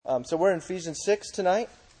So we're in Ephesians 6 tonight.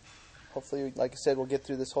 Hopefully, like I said, we'll get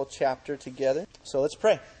through this whole chapter together. So let's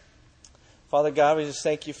pray. Father God, we just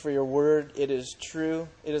thank you for your word. It is true.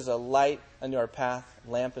 It is a light unto our path,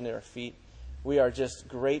 lamp unto our feet. We are just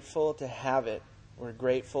grateful to have it. We're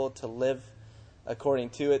grateful to live according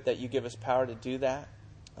to it, that you give us power to do that.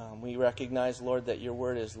 We recognize, Lord, that your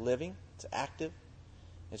word is living. It's active.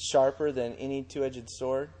 It's sharper than any two-edged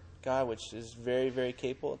sword, God, which is very, very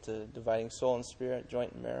capable to dividing soul and spirit,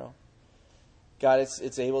 joint and marrow. God,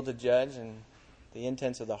 it's able to judge and the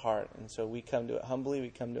intents of the heart. And so we come to it humbly. We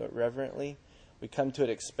come to it reverently. We come to it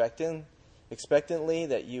expectantly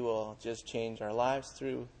that you will just change our lives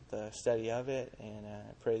through the study of it. And I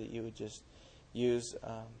pray that you would just use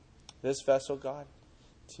this vessel, God,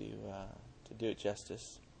 to do it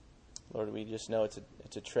justice. Lord, we just know it's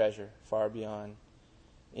a treasure far beyond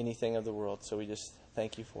anything of the world. So we just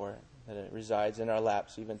thank you for it, that it resides in our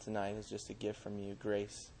laps even tonight as just a gift from you,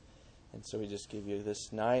 grace. And so we just give you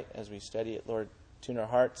this night as we study it. Lord, tune our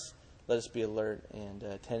hearts. Let us be alert and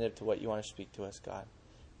attentive to what you want to speak to us, God.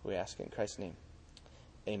 We ask it in Christ's name.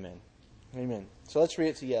 Amen. Amen. So let's read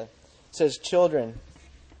it together. It says, "Children,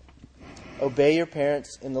 obey your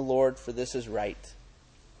parents in the Lord, for this is right.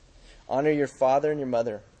 Honor your father and your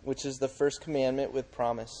mother, which is the first commandment with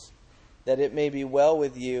promise, that it may be well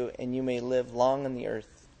with you and you may live long on the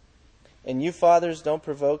earth. And you fathers, don't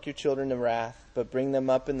provoke your children to wrath, but bring them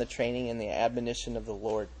up in the training and the admonition of the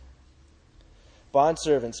Lord.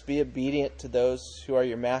 Bondservants, be obedient to those who are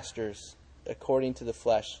your masters, according to the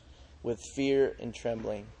flesh, with fear and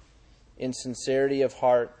trembling, in sincerity of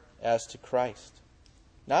heart as to Christ,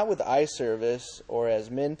 not with eye service or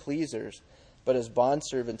as men pleasers, but as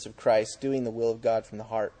bondservants of Christ, doing the will of God from the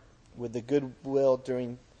heart, with goodwill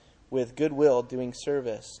doing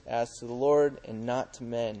service as to the Lord and not to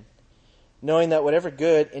men, knowing that whatever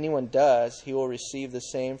good anyone does, he will receive the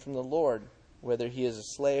same from the Lord, whether he is a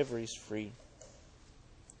slave or he's free.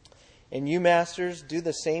 And you, masters, do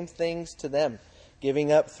the same things to them,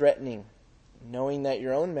 giving up threatening, knowing that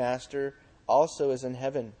your own master also is in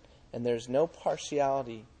heaven, and there's no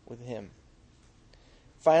partiality with him.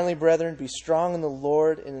 Finally, brethren, be strong in the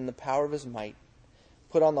Lord and in the power of his might.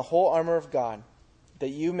 Put on the whole armor of God, that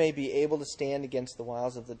you may be able to stand against the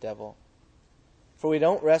wiles of the devil. For we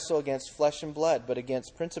don't wrestle against flesh and blood, but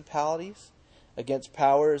against principalities, against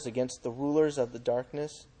powers, against the rulers of the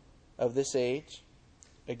darkness of this age,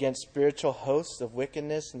 against spiritual hosts of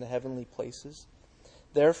wickedness in the heavenly places.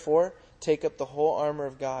 Therefore, take up the whole armor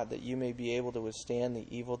of God, that you may be able to withstand the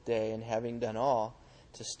evil day, and having done all,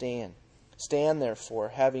 to stand. Stand therefore,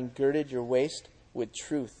 having girded your waist with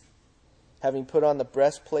truth, having put on the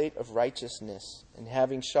breastplate of righteousness, and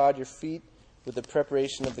having shod your feet with the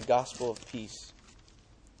preparation of the gospel of peace.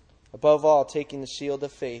 Above all, taking the shield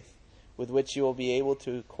of faith, with which you will be able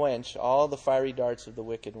to quench all the fiery darts of the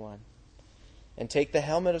wicked one. And take the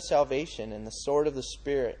helmet of salvation and the sword of the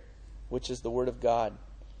Spirit, which is the word of God,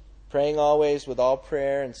 praying always with all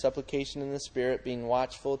prayer and supplication in the Spirit, being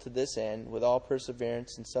watchful to this end, with all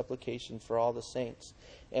perseverance and supplication for all the saints.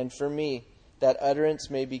 And for me, that utterance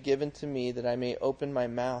may be given to me, that I may open my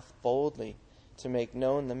mouth boldly to make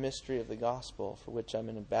known the mystery of the gospel, for which I'm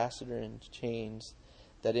an ambassador in chains,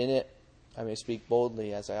 that in it I may speak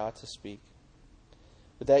boldly as I ought to speak.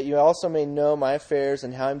 But that you also may know my affairs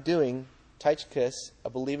and how I'm doing, Tychicus, a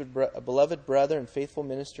beloved brother and faithful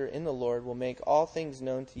minister in the Lord, will make all things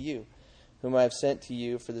known to you, whom I have sent to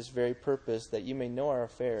you for this very purpose, that you may know our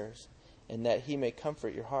affairs, and that he may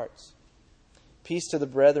comfort your hearts. Peace to the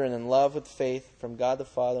brethren and love with faith from God the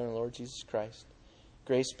Father and Lord Jesus Christ.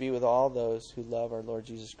 Grace be with all those who love our Lord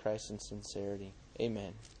Jesus Christ in sincerity.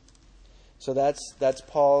 Amen. So that's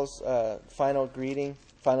Paul's final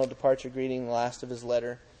departure greeting, the last of his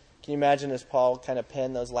letter. Can you imagine as Paul kind of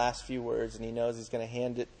penned those last few words, and he knows he's going to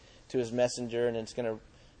hand it to his messenger, and it's going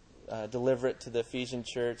to deliver it to the Ephesian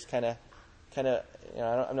church. I'm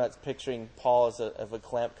not picturing Paul as a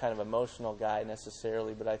kind of emotional guy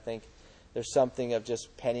necessarily, but I think there's something of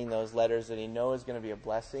just penning those letters that he knows is going to be a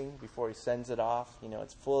blessing before he sends it off. You know,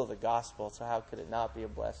 it's full of the gospel, so how could it not be a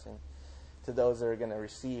blessing to those that are going to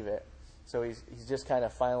receive it? So he's just kind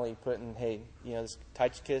of finally putting, hey, you know, this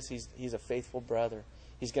Tychicus, he's a faithful brother.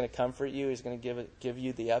 He's going to comfort you. He's going to give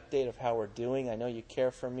you the update of how we're doing. I know you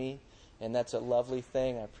care for me, and that's a lovely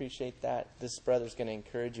thing. I appreciate that. This brother's going to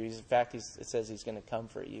encourage you. In fact, it says he's going to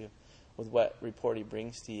comfort you with what report he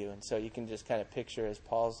brings to you. And so you can just kind of picture as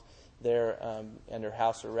Paul's there under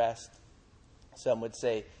house arrest, some would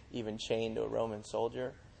say even chained to a Roman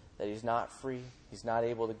soldier, that he's not free. He's not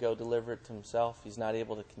able to go deliver it to himself. He's not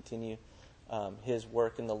able to continue his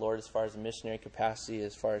work in the Lord as far as missionary capacity,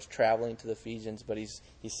 as far as traveling to the Ephesians. But he's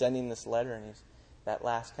sending this letter, and that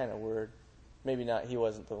last kind of word, maybe not, he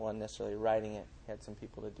wasn't the one necessarily writing it. He had some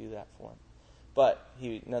people to do that for him. But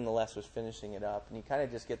he nonetheless was finishing it up. And you kind of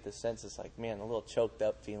just get the sense, it's like, man, a little choked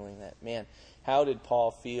up feeling that, man, how did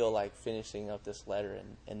Paul feel like finishing up this letter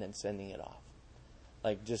and then sending it off?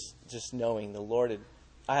 Like just knowing the Lord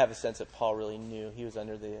I have a sense that Paul really knew he was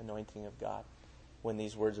under the anointing of God when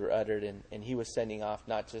these words were uttered. And he was sending off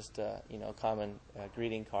not just a common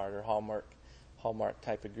greeting card or Hallmark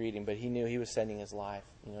type of greeting, but he knew he was sending his life.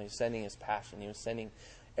 He was sending his passion. He was sending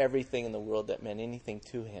everything in the world that meant anything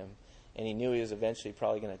to him. And he knew he was eventually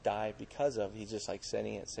probably going to die because of. He's just like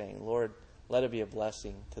sending it, saying, Lord, let it be a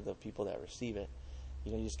blessing to the people that receive it.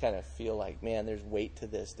 You just kind of feel like, man, there's weight to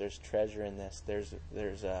this. There's treasure in this.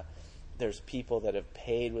 There's people that have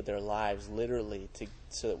paid with their lives literally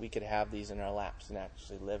so that we could have these in our laps and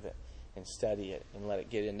actually live it and study it and let it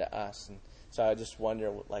get into us. And so I just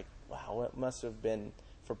wonder, like, wow, what must have been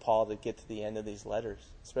for Paul to get to the end of these letters,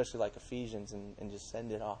 especially like Ephesians, and just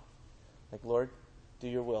send it off. Like, Lord, do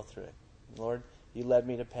your will through it. Lord, you led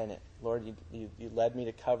me to pen it. Lord, you led me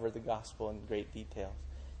to cover the gospel in great details.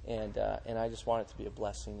 And I just want it to be a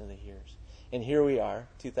blessing to the hearers. And here we are,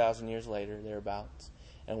 2,000 years later, thereabouts.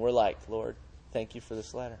 And we're like, Lord, thank you for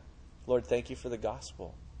this letter. Lord, thank you for the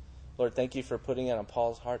gospel. Lord, thank you for putting it on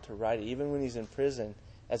Paul's heart to write it, even when he's in prison,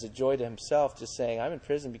 as a joy to himself, just saying, I'm in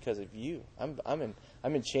prison because of you. I'm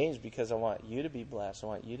in chains because I want you to be blessed. I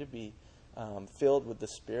want you to be filled with the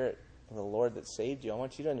Spirit of the Lord that saved you. I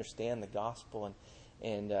want you to understand the gospel.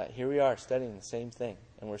 And here we are studying the same thing.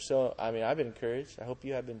 And I've been encouraged. I hope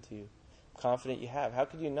you have been too. I'm confident you have. How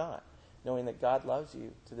could you not? Knowing that God loves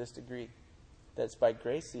you to this degree. That it's by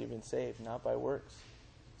grace that you've been saved, not by works.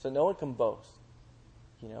 So no one can boast.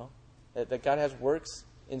 That God has works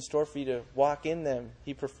in store for you to walk in them.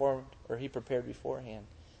 He performed or He prepared beforehand.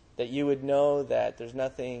 That you would know that there's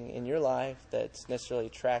nothing in your life that's necessarily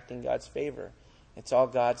attracting God's favor. It's all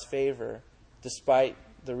God's favor, despite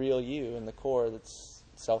the real you in the core that's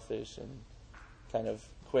selfish and kind of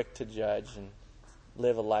quick to judge and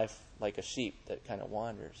live a life like a sheep that kind of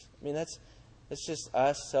wanders. That's just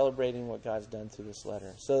us celebrating what God's done through this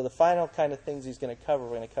letter. So the final kind of things we're going to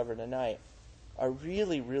cover tonight, are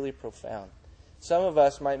really, really profound. Some of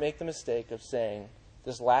us might make the mistake of saying,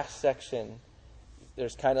 this last section,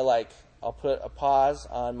 there's kind of like, I'll put a pause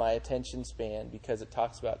on my attention span because it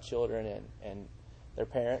talks about children and their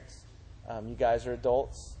parents. You guys are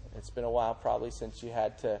adults. It's been a while probably since you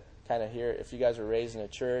had to kind of hear, if you guys were raised in a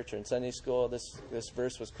church or in Sunday school, this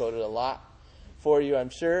verse was quoted a lot for you, I'm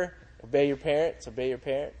sure. Obey your parents.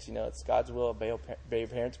 It's God's will, obey your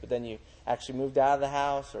parents. But then you actually moved out of the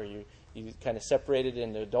house, or you kind of separated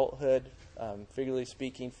into adulthood, figuratively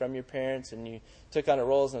speaking, from your parents, and you took on a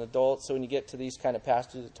role as an adult. So when you get to these kind of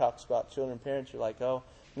passages that talks about children and parents, you're like, oh,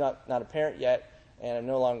 I'm not a parent yet, and I'm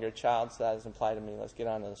no longer a child, so that doesn't apply to me. Let's get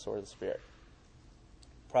on to the sword of the Spirit.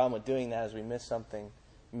 The problem with doing that is we miss something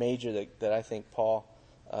major that I think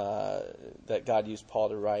that God used Paul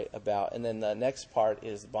to write about. And then the next part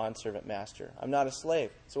is the bondservant master. I'm not a slave.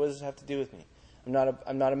 So what does this have to do with me?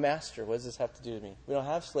 I'm not a master. What does this have to do with me? We don't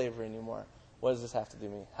have slavery anymore. What does this have to do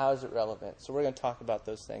with me? How is it relevant? So we're going to talk about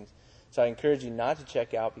those things. So I encourage you not to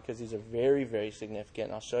check out because these are very, very significant.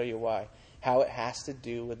 And I'll show you why. How it has to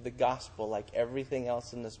do with the gospel, like everything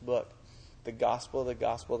else in this book. The gospel, the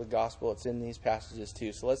gospel, the gospel. It's in these passages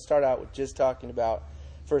too. So let's start out with just talking about,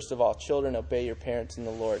 first of all, children, obey your parents in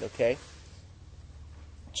the Lord, okay?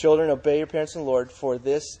 Children, obey your parents in the Lord, for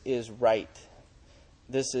this is right.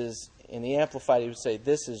 This is, in the Amplified, he would say,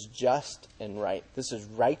 this is just and right. This is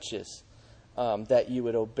righteous, that you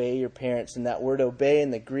would obey your parents. And that word obey in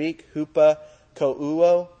the Greek, hupa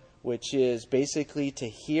kouo, which is basically to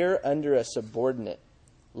hear under a subordinate.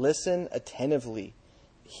 Listen attentively.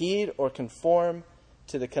 Heed or conform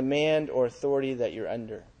to the command or authority that you're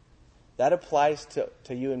under. That applies to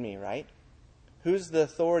you and me, right? Who's the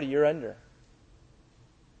authority you're under?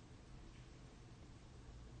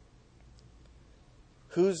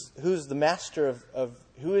 Who's the master of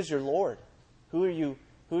who is your Lord? Who are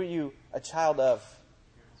you a child of?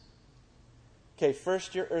 Okay,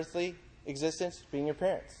 first your earthly existence being your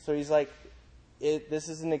parents. So he's like, this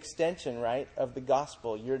is an extension, right, of the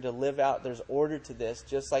gospel. You're to live out, there's order to this,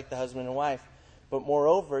 just like the husband and wife. But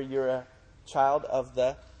moreover, you're a child of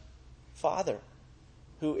the Father,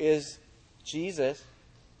 who is Jesus,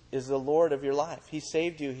 is the Lord of your life. He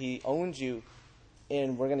saved you. He owns you.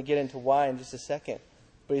 And we're going to get into why in just a second.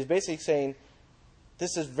 But he's basically saying,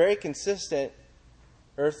 this is very consistent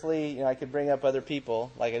Earthly, I could bring up other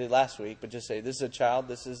people like I did last week, but just say, this is a child,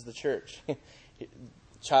 this is the church.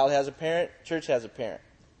 Child has a parent, church has a parent.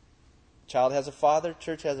 Child has a father,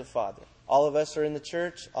 church has a father. All of us are in the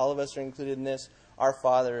church. All of us are included in this. Our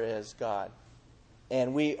Father is God.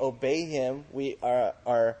 And we obey Him. We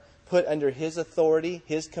are put under His authority,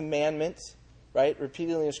 His commandments. Right?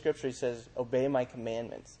 Repeatedly in Scripture He says, obey my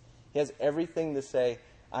commandments. He has everything to say,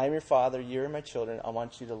 I am your Father, you are my children. I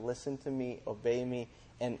want you to listen to me, obey me,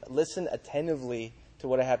 and listen attentively to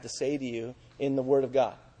what I have to say to you in the Word of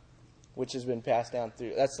God, which has been passed down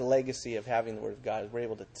through. That's the legacy of having the Word of God, is we're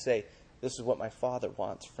able to say, this is what my Father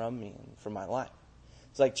wants from me and from my life.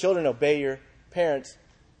 It's like, children, obey your parents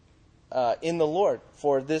in the Lord,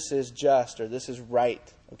 for this is just, or this is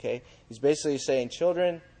right. Okay? He's basically saying,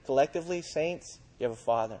 children, collectively, saints, you have a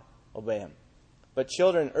Father. Obey Him. But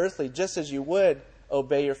children, earthly, just as you would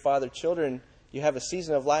obey your father, children, you have a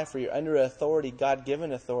season of life where you're under authority,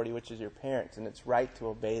 God-given authority, which is your parents, and it's right to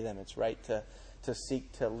obey them. It's right to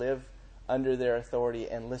seek to live under their authority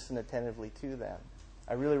and listen attentively to them.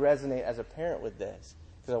 I really resonate as a parent with this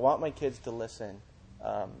because I want my kids to listen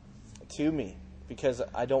to me, because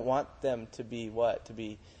I don't want them to be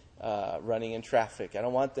running in traffic. I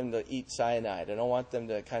don't want them to eat cyanide. I don't want them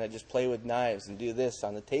to kind of just play with knives and do this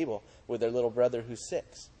on the table with their little brother who's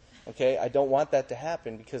 6. Okay? I don't want that to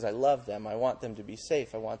happen because I love them. I want them to be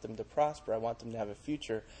safe. I want them to prosper. I want them to have a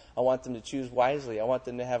future. I want them to choose wisely. I want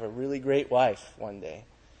them to have a really great wife one day.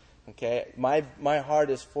 Okay? My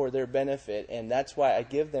heart is for their benefit, and that's why I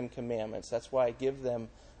give them commandments. That's why I give them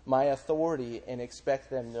my authority and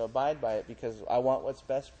expect them to abide by it, because I want what's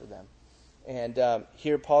best for them. And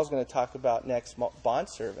here Paul's going to talk about next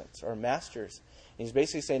bondservants or masters. And he's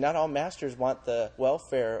basically saying not all masters want the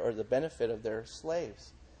welfare or the benefit of their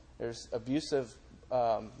slaves. There's abusive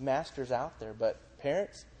masters out there, but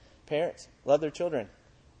parents love their children,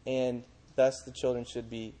 and thus the children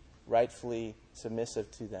should be rightfully submissive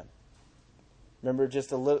to them. Remember,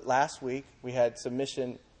 just last week we had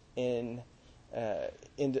submission on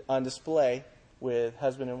display with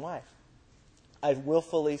husband and wife. I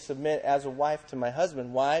willfully submit as a wife to my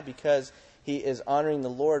husband. Why? Because he is honoring the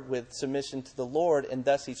Lord with submission to the Lord, and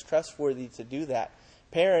thus he's trustworthy to do that.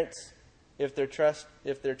 Parents, if their trust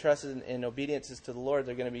in obedience is to the Lord,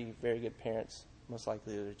 they're going to be very good parents, most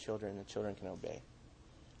likely to their children. The children can obey.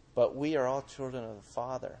 But we are all children of the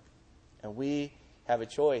Father, and we have a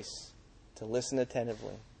choice to listen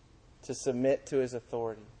attentively, to submit to His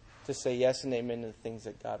authority, to say yes and amen to the things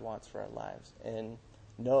that God wants for our lives, and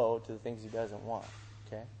no to the things He doesn't want.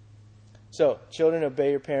 Okay? So, children,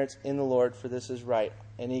 obey your parents in the Lord, for this is right.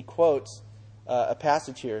 And he quotes a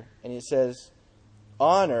passage here, and he says,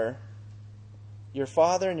 honor your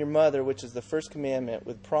father and your mother, which is the first commandment,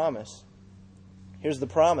 with promise. Here's the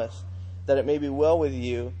promise, that it may be well with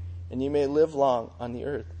you, and you may live long on the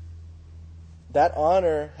earth. That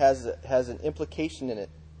honor has an implication in it.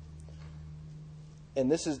 And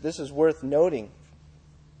this is worth noting.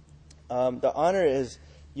 The honor is,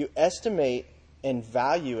 you estimate and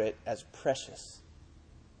value it as precious.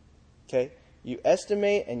 Okay? You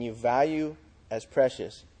estimate and you value as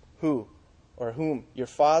precious. Who or whom? Your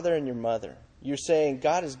father and your mother. You're saying,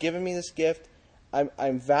 God has given me this gift.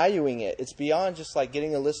 I'm valuing it. It's beyond just like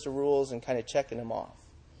getting a list of rules and kind of checking them off.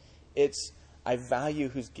 It's, I value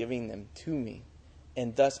who's giving them to me.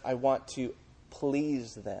 And thus I want to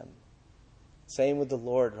please them. Same with the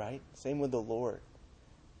Lord, right? Same with the Lord.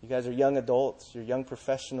 You guys are young adults. You're young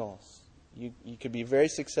professionals. You could be very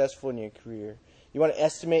successful in your career. You want to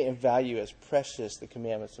estimate and value as precious the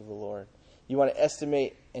commandments of the Lord. You want to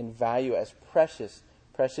estimate and value as precious.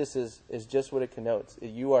 Precious is just what it connotes.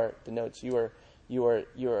 You are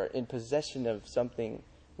in possession of something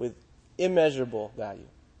with immeasurable value,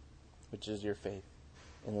 which is your faith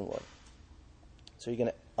in the Lord. So you're going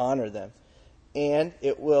to honor them. And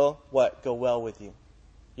it will, what? Go well with you.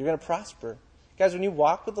 You're going to prosper. Guys, when you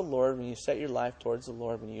walk with the Lord, when you set your life towards the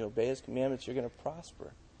Lord, when you obey His commandments, you're going to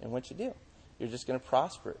prosper in what you do. You're just going to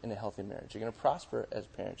prosper in a healthy marriage. You're going to prosper as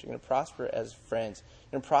parents. You're going to prosper as friends.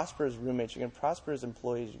 You're going to prosper as roommates. You're going to prosper as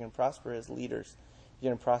employees. You're going to prosper as leaders.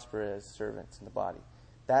 You're going to prosper as servants in the body.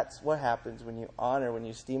 That's what happens when you honor, when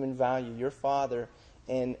you esteem and value your Father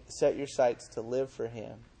and set your sights to live for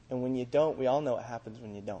Him. And when you don't, we all know what happens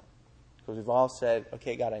when you don't. Because we've all said,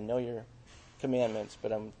 okay, God, I know your commandments,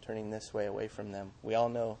 but I'm turning this way away from them. We all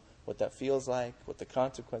know what that feels like, what the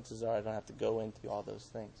consequences are. I don't have to go into all those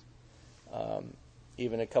things.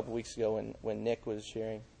 Even a couple weeks ago when Nick was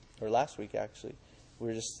sharing, or last week actually, I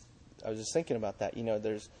was just thinking about that. You know,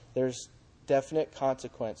 there's definite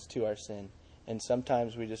consequence to our sin. And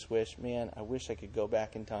sometimes we just wish, man, I wish I could go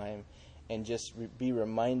back in time and just be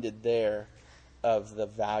reminded there of the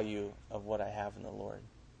value of what I have in the Lord.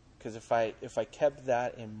 Because if I kept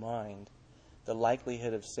that in mind, the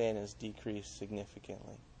likelihood of sin is decreased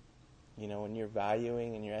significantly. You know, when you're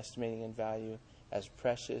valuing and you're estimating in value as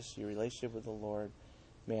precious, your relationship with the Lord,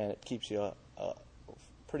 man, it keeps you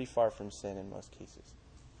pretty far from sin in most cases.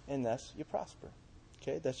 And thus, you prosper.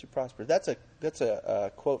 Okay, thus you prosper. That's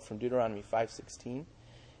a quote from Deuteronomy 5:16.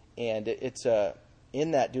 And it's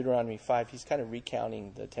in that Deuteronomy 5, he's kind of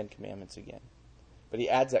recounting the Ten Commandments again. But he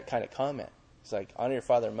adds that kind of comment. He's like, honor your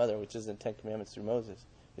father and mother, which is in the Ten Commandments through Moses.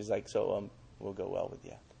 He's like, so we'll go well with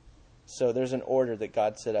you. So there's an order that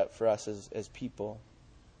God set up for us as people.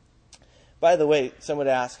 By the way, some would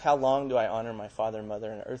ask, how long do I honor my father and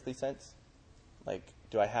mother in an earthly sense? Like,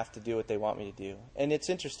 do I have to do what they want me to do? And it's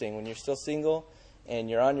interesting, when you're still single and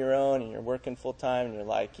you're on your own and you're working full time and you're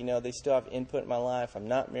like, you know, they still have input in my life. I'm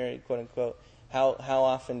not married, quote unquote. How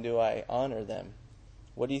often do I honor them?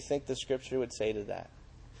 What do you think the scripture would say to that?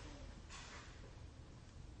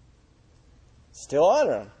 Still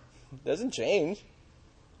honor them. Doesn't change.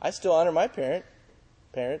 I still honor my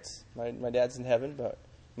parents. My dad's in heaven, but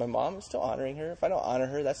my mom is still honoring her. If I don't honor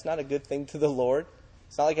her, that's not a good thing to the Lord.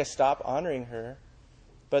 It's not like I stop honoring her.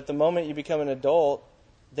 But the moment you become an adult,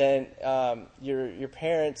 then your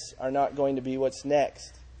parents are not going to be what's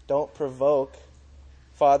next. Don't provoke,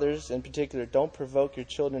 fathers in particular, don't provoke your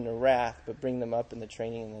children to wrath, but bring them up in the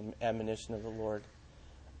training and the admonition of the Lord.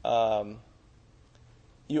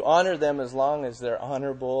 You honor them as long as they're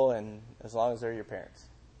honorable and as long as they're your parents.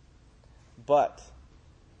 But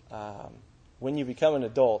when you become an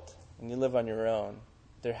adult and you live on your own,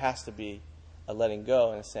 there has to be a letting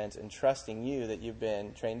go, in a sense, and trusting you that you've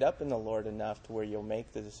been trained up in the Lord enough to where you'll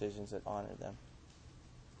make the decisions that honor them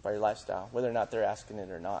by your lifestyle, whether or not they're asking it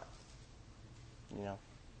or not. You know.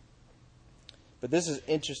 But this is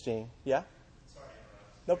interesting. Yeah? Sorry,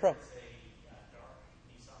 no problem. There's a dark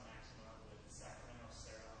Nissan Maxima with Sacramento,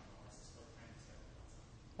 Sarah on the license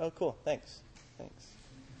plate. Oh, cool. Thanks.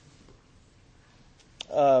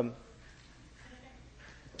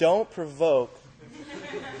 Don't provoke.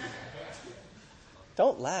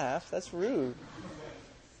 Don't laugh. That's rude.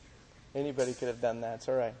 Anybody could have done that. It's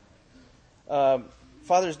all right.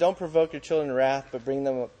 Fathers, don't provoke your children to wrath, but bring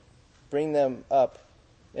them up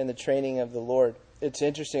in the training of the Lord. It's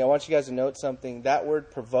interesting. I want you guys to note something. That word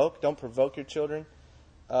provoke, don't provoke your children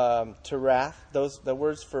to wrath. The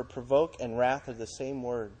words for provoke and wrath are the same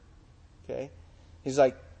word. Okay? He's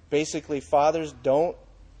like, basically, fathers, don't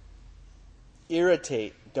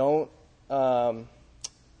irritate. Don't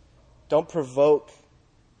provoke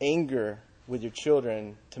anger with your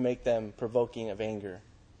children to make them provoking of anger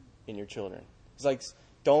in your children. It's like,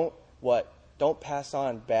 don't pass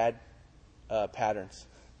on bad patterns,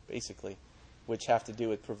 basically, which have to do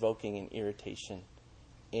with provoking and irritation.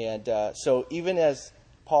 And so even as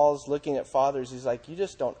Paul's looking at fathers, he's like, you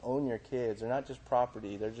just don't own your kids. They're not just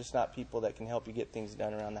property. They're just not people that can help you get things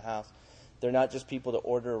done around the house. They're not just people to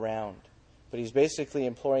order around. But he's basically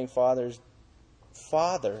imploring fathers,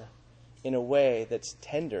 father, in a way that's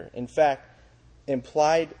tender. In fact,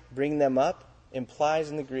 implied bring them up implies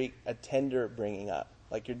in the Greek a tender bringing up.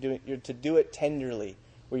 Like you're to do it tenderly,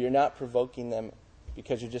 where you're not provoking them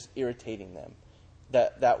because you're just irritating them.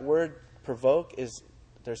 That word provoke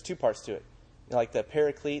there's two parts to it. Like the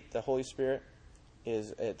Paraclete, the Holy Spirit,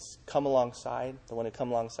 it's come alongside, the one to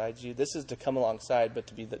come alongside you. This is to come alongside, but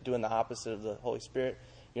to be doing the opposite of the Holy Spirit.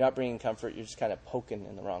 You're not bringing comfort. You're just kind of poking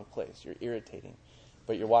in the wrong place. You're irritating.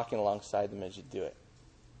 But you're walking alongside them as you do it.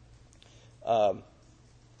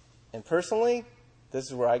 And personally, this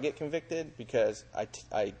is where I get convicted, because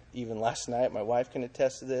I even last night, my wife can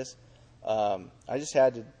attest to this. I just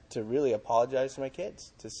had to really apologize to my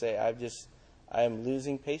kids, to say I am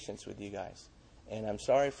losing patience with you guys. And I'm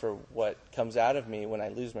sorry for what comes out of me when I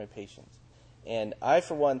lose my patience. And I,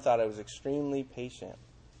 for one, thought I was extremely patient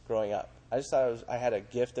growing up. I just thought I had a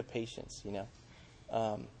gift of patience, you know.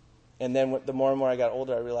 And then the more and more I got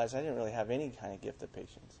older, I realized I didn't really have any kind of gift of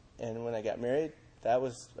patience. And when I got married, that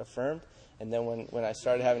was affirmed. And then when I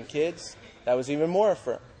started having kids, that was even more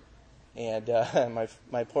affirmed. And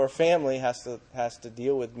my poor family has to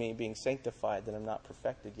deal with me being sanctified, that I'm not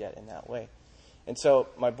perfected yet in that way. And so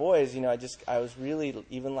my boys, you know, I was really,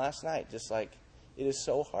 even last night, just like, it is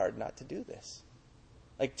so hard not to do this.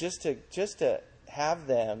 Like just to have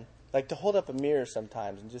them, like to hold up a mirror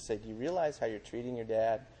sometimes and just say, do you realize how you're treating your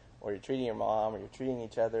dad, or you're treating your mom, or you're treating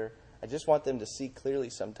each other? I just want them to see clearly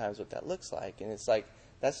sometimes what that looks like. And it's like,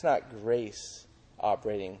 that's not grace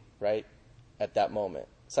operating, right, at that moment.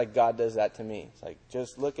 It's like God does that to me. It's like,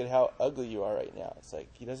 just look at how ugly you are right now. It's like,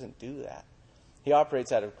 he doesn't do that. He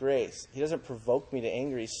operates out of grace. He doesn't provoke me to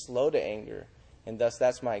anger. He's slow to anger. And thus,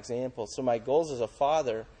 that's my example. So my goals as a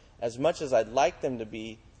father, as much as I'd like them to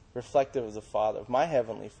be reflective of the Father, of my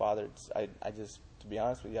Heavenly Father, I just, to be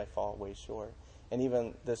honest with you, I fall way short. And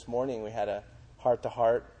even this morning, we had a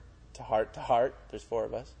heart-to-heart, there's 4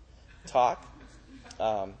 of us, talk.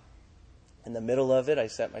 In the middle of it, I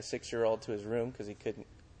sent my 6-year-old to his room because he couldn't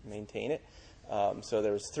maintain it. So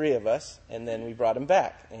there was 3 of us, and then we brought him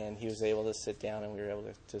back, and he was able to sit down, and we were able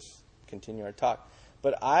to just continue our talk.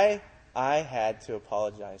 But I had to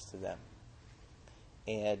apologize to them.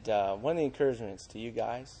 And one of the encouragements to you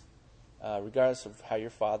guys, regardless of how your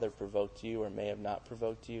father provoked you or may have not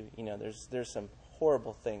provoked you, there's some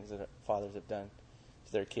horrible things that fathers have done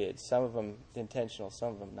to their kids. Some of them intentional,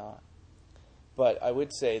 some of them not. But I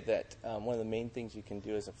would say that one of the main things you can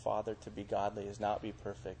do as a father to be godly is not be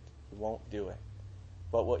perfect. You won't do it.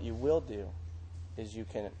 But what you will do is you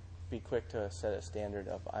can be quick to set a standard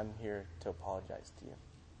of, I'm here to apologize to you.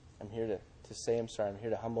 I'm here to say I'm sorry. I'm here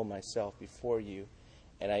to humble myself before you.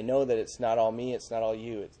 And I know that it's not all me, it's not all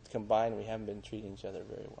you. It's combined. We haven't been treating each other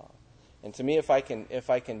very well. And to me, if I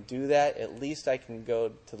can do that, at least I can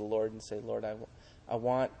go to the Lord and say, Lord, I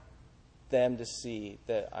want them to see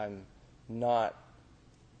that I'm not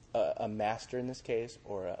a master in this case,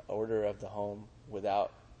 or an order of the home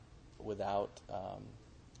without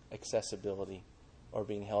accessibility or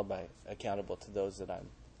being held accountable to those that I'm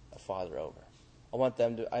a father over. I want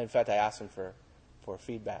them to. In fact, I asked them for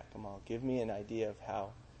feedback. Give me an idea of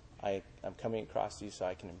how I'm coming across to you so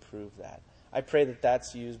I can improve that. I pray that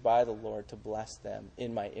that's used by the Lord to bless them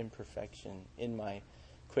in my imperfection, in my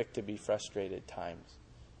quick to be frustrated times.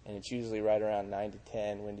 And it's usually right around 9 to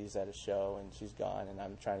 10. Wendy's at a show and she's gone, and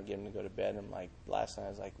I'm trying to get him to go to bed. And I'm like, last night I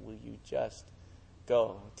was like, will you just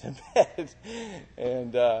go to bed?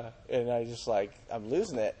 and I just like, I'm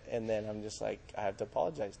losing it. And then I'm just like, I have to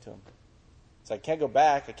apologize to him. So I can't go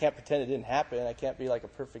back. I can't pretend it didn't happen. I can't be like a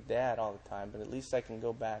perfect dad all the time. But at least I can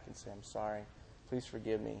go back and say, I'm sorry. Please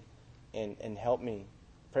forgive me. And help me.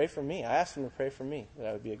 Pray for me. I asked him to pray for me, that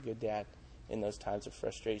I would be a good dad in those times of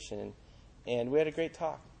frustration. And we had a great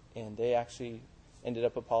talk. And they actually ended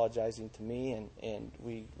up apologizing to me, and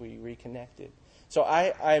we reconnected. So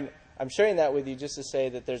I'm sharing that with you just to say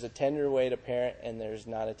that there's a tender way to parent and there's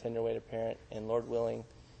not a tender way to parent. And Lord willing,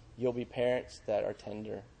 you'll be parents that are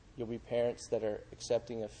tender. You'll be parents that are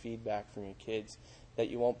accepting of feedback from your kids, that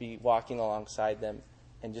you won't be walking alongside them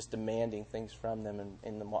and just demanding things from them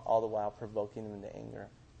and all the while provoking them into anger,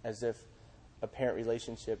 as if a parent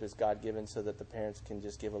relationship is God-given so that the parents can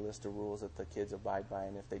just give a list of rules that the kids abide by,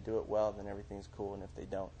 and if they do it well, then everything's cool, and if they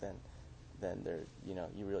don't, then they're,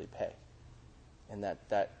 you really pay. And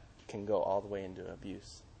that can go all the way into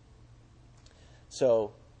abuse.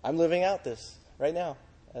 So I'm living out this right now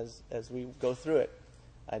as we go through it.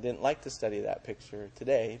 I didn't like to study that picture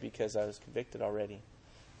today because I was convicted already.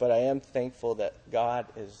 But I am thankful that God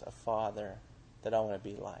is a father that I want to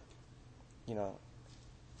be like.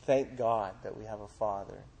 Thank God that we have a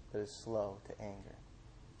father that is slow to anger.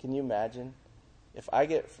 Can you imagine? If I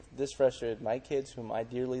get this frustrated, my kids whom I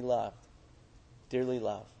dearly love,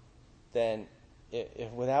 then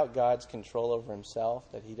if without God's control over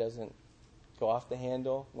himself, that he doesn't go off the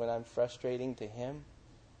handle when I'm frustrating to him,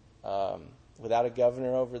 without a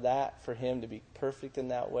governor over that, for him to be perfect in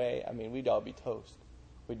that way, we'd all be toast.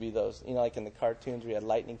 We'd be those, like in the cartoons where you had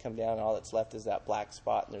lightning come down and all that's left is that black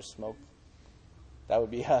spot and there's smoke. That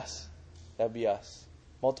would be us. That would be us.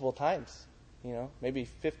 Multiple times, maybe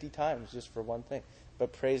 50 times just for one thing.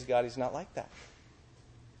 But praise God, he's not like that.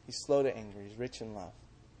 He's slow to anger. He's rich in love.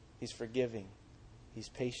 He's forgiving. He's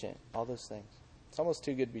patient. All those things. It's almost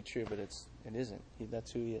too good to be true, but it isn't.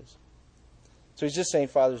 That's who he is. So he's just saying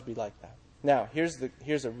fathers be like that. Now, here's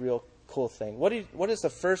a real cool thing. What is the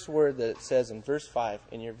first word that it says in verse 5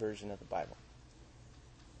 in your version of the Bible?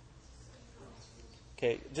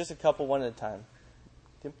 Okay, just a couple, one at a time.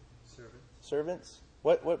 Tim? Servants.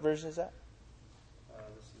 What version is that?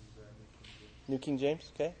 This is New King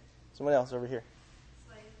James. Okay. Someone else over here.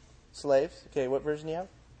 Slaves. Okay, what version do you have?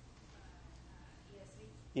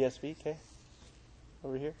 ESV. ESV. Okay.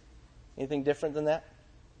 Over here. Anything different than that?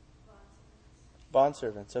 Bondservants.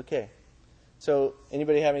 Bondservants. Okay. So,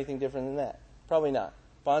 anybody have anything different than that? Probably not.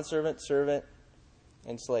 Bondservant, servant,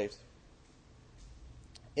 and slaves.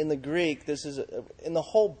 In the Greek, in the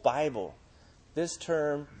whole Bible, this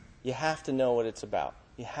term, you have to know what it's about.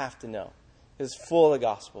 You have to know. It's full of the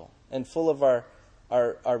gospel and full of our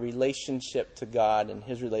relationship to God and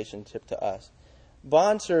his relationship to us.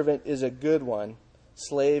 Bondservant is a good one.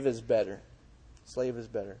 Slave is better. Slave is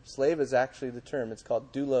better. Slave is actually the term. It's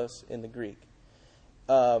called doulos in the Greek.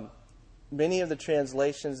 many of the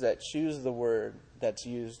translations that choose the word that's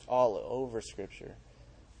used all over Scripture,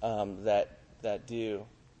 that do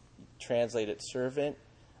translate it servant.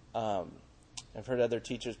 I've heard other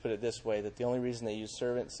teachers put it this way, that the only reason they use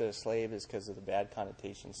servant instead of slave is because of the bad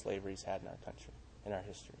connotation slavery's had in our country, in our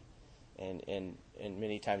history, and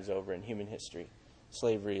many times over in human history.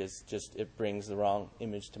 Slavery is just, it brings the wrong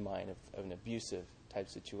image to mind of an abusive type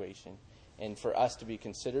situation. And for us to be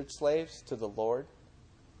considered slaves to the Lord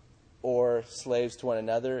or slaves to one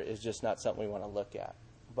another is just not something we want to look at.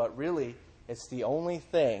 But really, it's the only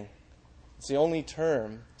thing, it's the only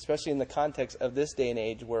term, especially in the context of this day and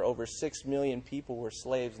age where over 6 million people were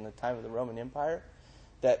slaves in the time of the Roman Empire,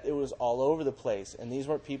 that it was all over the place. And these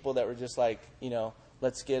weren't people that were just like,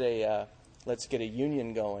 let's get a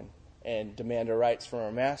union going and demand our rights from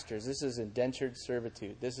our masters. This is indentured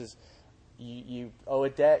servitude. This is, you owe a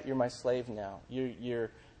debt, you're my slave now. You're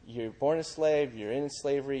born a slave, you're in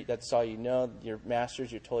slavery, that's all you know. Your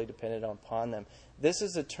masters, you're totally dependent upon them. This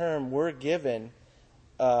is a term we're given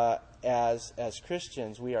as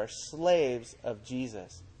Christians. We are slaves of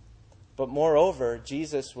Jesus. But moreover,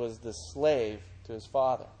 Jesus was the slave to his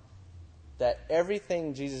Father. That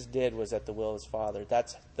everything Jesus did was at the will of his Father.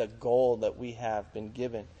 That's the goal that we have been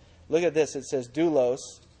given. Look at this. It says, doulos,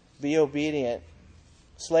 be obedient.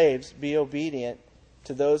 Slaves, be obedient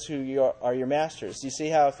to those who are your masters. Do you see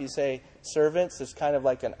how if you say servants, it's kind of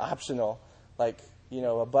like an optional, like,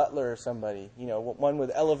 a butler or somebody, one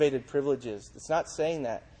with elevated privileges. It's not saying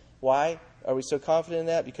that. Why are we so confident in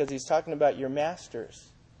that? Because he's talking about your masters.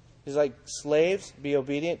 He's like, slaves, be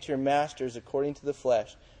obedient to your masters according to the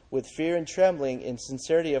flesh, with fear and trembling in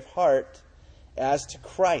sincerity of heart as to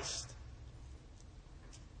Christ.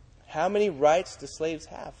 How many rights do slaves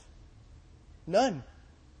have? None.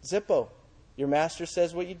 Zippo. Your master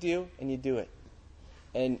says what you do, and you do it.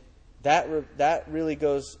 And that really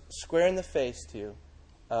goes square in the face to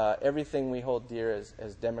everything we hold dear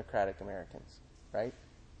as democratic Americans, right?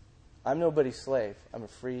 I'm nobody's slave. I'm a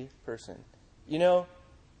free person.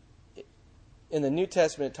 In the New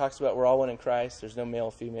Testament, it talks about we're all one in Christ. There's no male,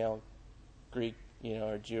 female, Greek,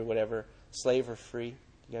 or Jew, whatever, slave or free. Do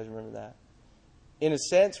you guys remember that? In a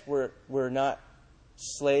sense, we're not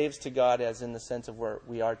slaves to God as in the sense of where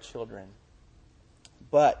we are children.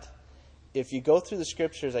 But if you go through the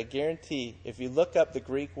Scriptures, I guarantee, if you look up the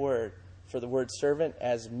Greek word for the word servant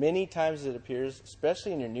as many times as it appears,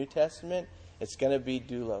 especially in your New Testament, it's going to be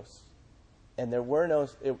doulos. And there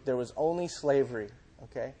was only slavery,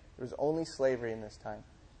 okay? There was only slavery in this time.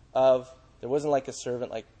 There wasn't like a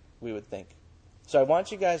servant like we would think. So I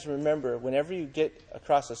want you guys to remember, whenever you get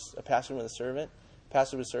across a passage with a servant,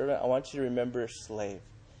 I want you to remember slave.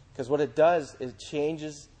 Because what it does is it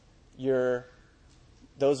changes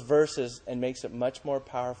those verses and makes it much more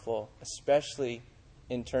powerful, especially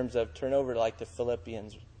in terms of, turn over to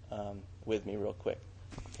Philippians with me real quick.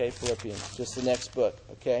 Okay, Philippians, just the next book,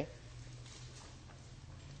 okay?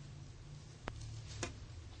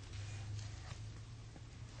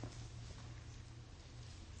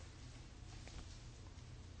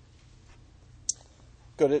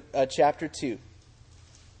 Go to chapter 2.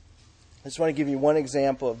 I just want to give you one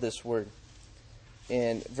example of this word.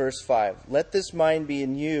 In verse 5, let this mind be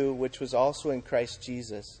in you, which was also in Christ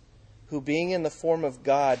Jesus, who being in the form of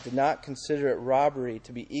God did not consider it robbery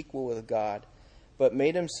to be equal with God, but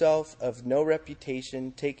made himself of no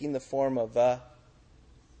reputation, taking the form of a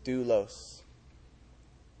doulos,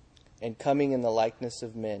 and coming in the likeness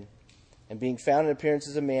of men. And being found in appearance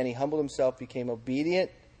as a man, he humbled himself, became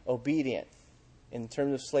obedient, in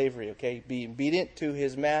terms of slavery, okay? Be obedient to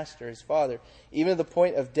his master, his Father, even to the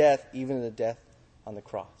point of death, even to the death on the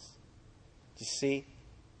cross. Do you see?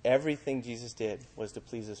 Everything Jesus did was to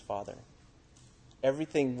please his Father.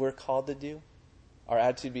 Everything we're called to do, our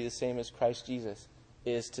attitude be the same as Christ Jesus,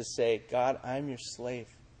 is to say, God, I'm your slave.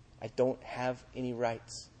 I don't have any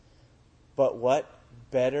rights. But what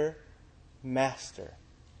better master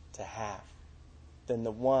to have than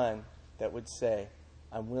the one that would say,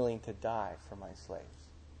 I'm willing to die for my slaves.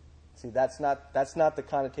 See, that's not the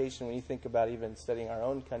connotation when you think about even studying our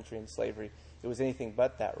own country in slavery. It was anything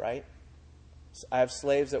but that, right? So I have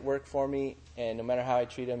slaves that work for me, and no matter how I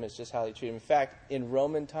treat them, it's just how they treat them. In fact, in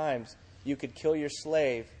Roman times, you could kill your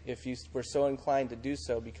slave if you were so inclined to do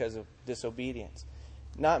so because of disobedience.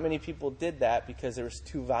 Not many people did that because it was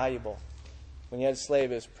too valuable. When you had a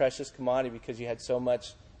slave, it was a precious commodity because you had so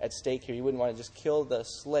much at stake here. You wouldn't want to just kill the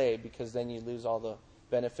slave because then you lose all the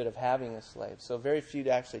benefit of having a slave. So very few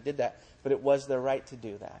actually did that, but it was their right to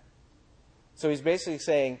do that. So he's basically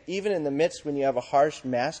saying, even in the midst when you have a harsh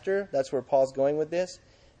master, that's where Paul's going with this,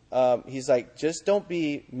 he's like, just don't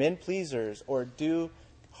be men pleasers or do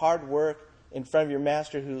hard work in front of your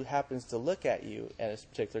master who happens to look at you at a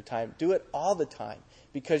particular time. Do it all the time,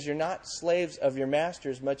 because you're not slaves of your master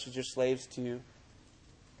as much as you're slaves to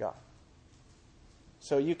God.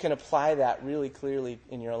 So you can apply that really clearly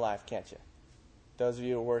in your life, can't you? Those of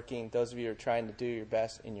you who are working, those of you who are trying to do your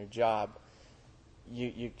best in your job,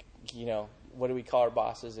 you know, what do we call our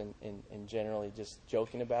bosses and generally just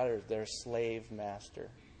joking about it? Or they're slave master.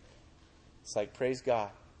 It's like, praise God.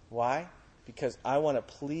 Why? Because I want to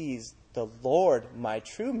please the Lord, my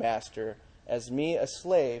true master, as me, a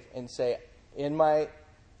slave, and say, in my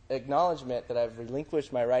acknowledgement that I've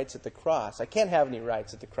relinquished my rights at the cross. I can't have any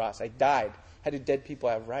rights at the cross. I died. How do dead people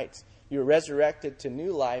have rights? You were resurrected to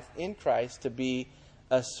new life in Christ to be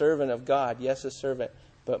a servant of God. Yes, a servant,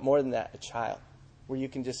 but more than that, a child. Where you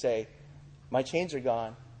can just say, my chains are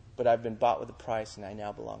gone, but I've been bought with a price, and I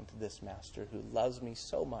now belong to this master who loves me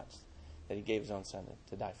so much that he gave his own son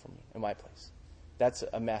to die for me in my place. That's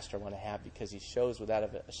a master I want to have, because he shows without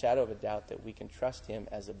a shadow of a doubt that we can trust him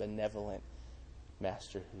as a benevolent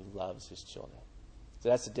master who loves his children. So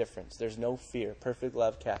that's the difference. There's no fear. Perfect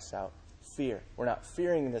love casts out fear. We're not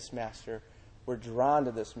fearing this master. We're drawn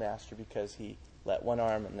to this master because he let one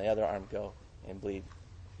arm and the other arm go and bleed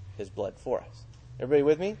his blood for us. Everybody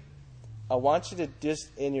with me? I want you to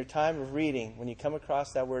just, in your time of reading, when you come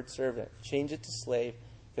across that word servant, change it to slave,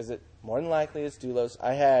 because it more than likely is doulos.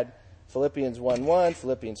 I had Philippians 1:1,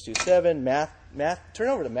 Philippians 2:7, math. Turn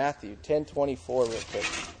over to Matthew 10:24 real quick.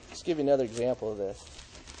 Just give you another example of this.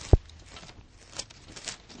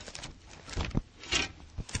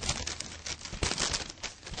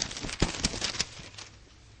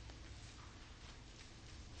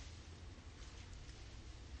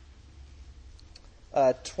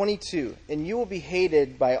 Uh, 22, and you will be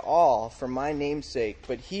hated by all for my name's sake,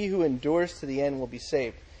 but he who endures to the end will be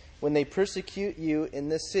saved. When they persecute you in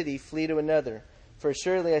this city, flee to another. For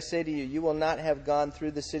assuredly I say to you, you will not have gone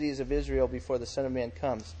through the cities of Israel before the Son of Man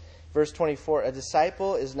comes. Verse 24, a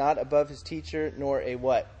disciple is not above his teacher, nor a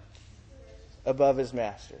what? Above his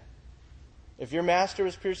master. If your master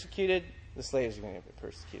was persecuted, the slaves are going to be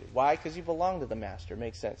persecuted. Why? Because you belong to the master.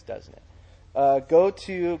 Makes sense, doesn't it? Go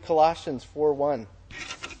to Colossians 4:1.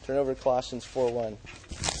 Turn over to Colossians 4:1.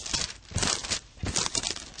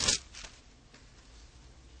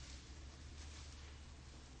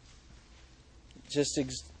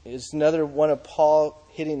 It's another one of Paul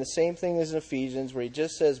hitting the same thing as in Ephesians, where he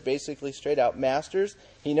just says basically straight out, masters,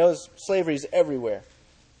 he knows slavery is everywhere.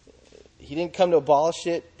 He didn't come to abolish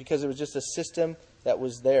it because it was just a system that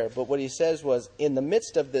was there. But what he says was, in the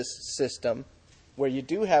midst of this system, where you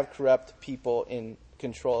do have corrupt people in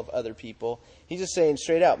control of other people, he's just saying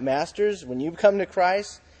straight out, masters, when you come to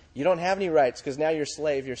Christ, you don't have any rights because now you're a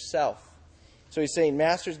slave yourself. So he's saying,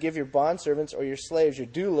 masters, give your bondservants or your slaves, your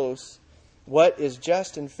doulos, what is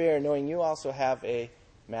just and fair, knowing you also have a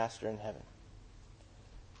master in heaven.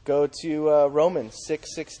 Go to Romans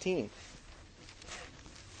 6:16.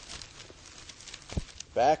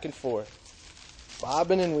 Back and forth.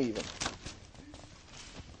 Bobbing and weaving.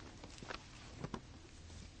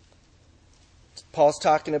 Paul's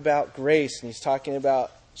talking about grace, and he's talking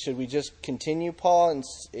about, should we just continue, Paul,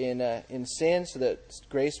 in sin so that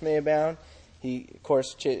grace may abound? He, of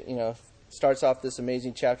course, starts off this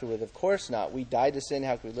amazing chapter with, of course not. We died to sin.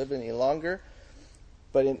 How can we live any longer?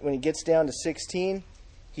 But when he gets down to 16,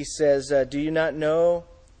 he says, do you not know,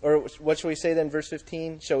 or what shall we say then, verse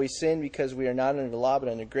 15? Shall we sin because we are not under the law but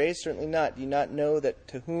under grace? Certainly not. Do you not know that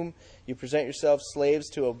to whom you present yourselves slaves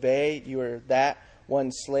to obey, you are that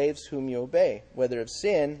one slaves whom you obey, whether of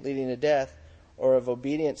sin leading to death or of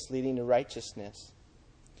obedience leading to righteousness?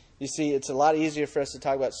 You see, it's a lot easier for us to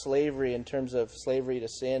talk about slavery in terms of slavery to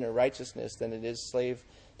sin or righteousness than it is slave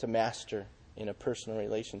to master in a personal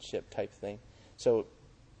relationship type thing. So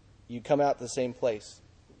you come out the same place.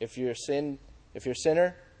 If you're a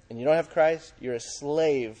sinner and you don't have Christ, you're a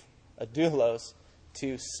slave, a doulos,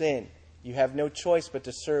 to sin. You have no choice but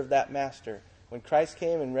to serve that master. When Christ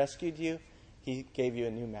came and rescued you, he gave you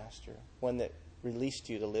a new master, one that released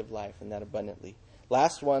you to live life, and that abundantly.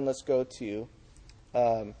 Last one, let's go to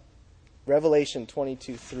Revelation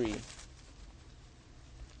 22:3.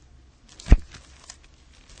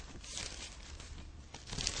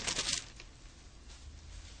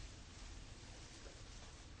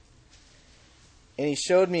 And he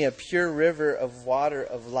showed me a pure river of water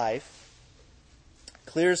of life,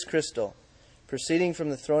 clear as crystal, proceeding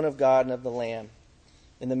from the throne of God and of the Lamb.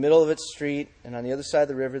 In the middle of its street, and on the other side of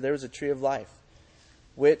the river, there was a tree of life,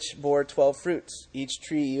 which bore 12 fruits, each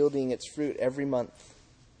tree yielding its fruit every month.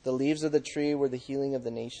 The leaves of the tree were the healing of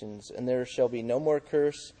the nations, and there shall be no more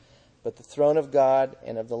curse, but the throne of God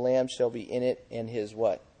and of the Lamb shall be in it, and his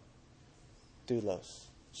what? doulos,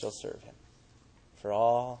 shall serve him for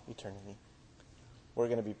all eternity. We're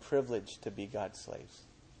going to be privileged to be God's slaves.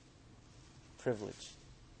 Privileged.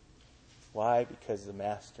 Why? Because the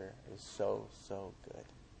master is so, so good.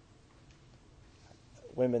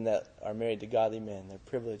 Women that are married to godly men, they're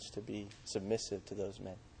privileged to be submissive to those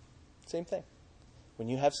men. Same thing. When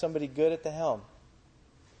you have somebody good at the helm,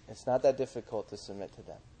 it's not that difficult to submit to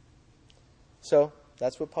them. So,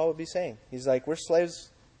 that's what Paul would be saying. He's like, we're slaves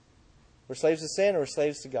to sin or we're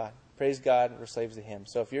slaves to God. Praise God, we're slaves to Him.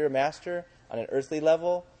 So if you're a master on an earthly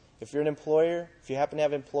level, if you're an employer, if you happen to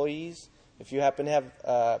have employees, if you happen to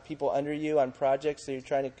have people under you on projects that you're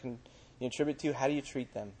trying to contribute to, how do you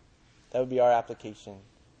treat them? That would be our application.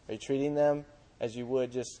 Are you treating them as you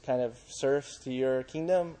would just kind of serfs to your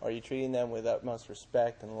kingdom? Or are you treating them with utmost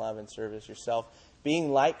respect and love and service yourself?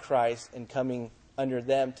 Being like Christ and coming under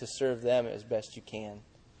them to serve them as best you can.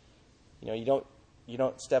 You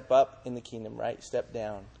don't step up in the kingdom, right? You step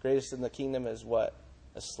down. The greatest in the kingdom is what?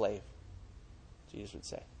 A slave, Jesus would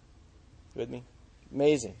say. You with me?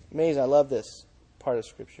 Amazing. Amazing. I love this part of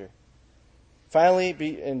Scripture.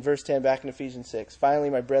 Finally, in verse 10, back in Ephesians 6, finally,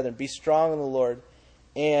 my brethren, be strong in the Lord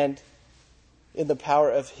and in the power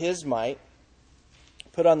of His might.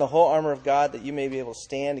 Put on the whole armor of God that you may be able to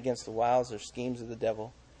stand against the wiles or schemes of the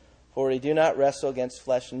devil. For we do not wrestle against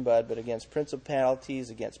flesh and blood, but against principalities,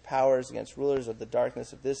 against powers, against rulers of the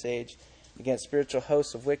darkness of this age, against spiritual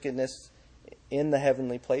hosts of wickedness in the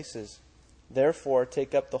heavenly places. Therefore,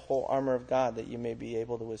 take up the whole armor of God that you may be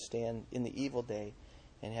able to withstand in the evil day,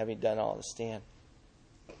 and having done all to stand.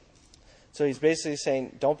 So he's basically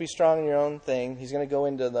saying, don't be strong in your own thing. He's going to go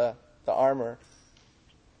into the armor.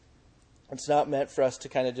 It's not meant for us to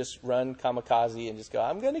kind of just run kamikaze and just go,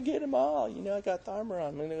 I'm going to get them all. I got the armor on.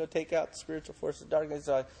 I'm going to go take out the spiritual forces of darkness.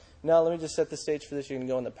 So no, let me just set the stage for this. You're going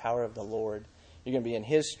to go in the power of the Lord. You're going to be in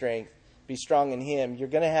His strength. Be strong in Him. You're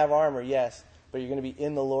going to have armor, yes, but you're going to be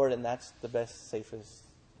in the Lord, and that's the best, safest,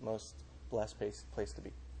 most blessed place to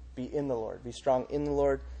be. Be in the Lord. Be strong in the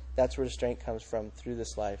Lord. That's where the strength comes from through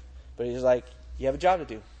this life. But He's like, you have a job to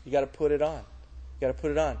do. You got to put it on. You got to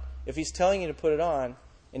put it on. If He's telling you to put it on,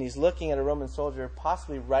 and He's looking at a Roman soldier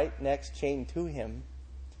possibly right next chained to him,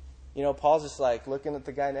 Paul's just like looking at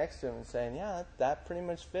the guy next to him and saying, yeah, that pretty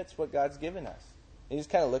much fits what God's given us. And he's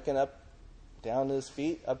kind of looking up, down to his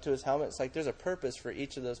feet, up to his helmet. It's like there's a purpose for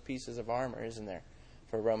each of those pieces of armor, isn't there,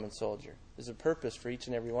 for a Roman soldier? There's a purpose for each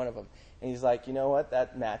and every one of them. And he's like, you know what?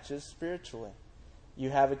 That matches spiritually. You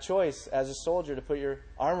have a choice as a soldier to put your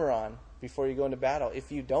armor on before you go into battle. If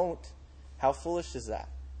you don't, how foolish is that?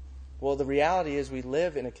 Well, the reality is we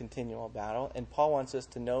live in a continual battle, and Paul wants us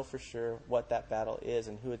to know for sure what that battle is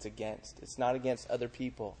and who it's against. It's not against other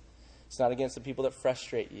people. It's not against the people that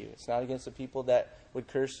frustrate you. It's not against the people that would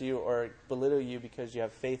curse you or belittle you because you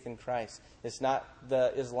have faith in Christ. It's not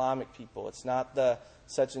the Islamic people. It's not the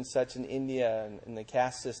such and such in India and the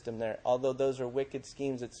caste system there. Although those are wicked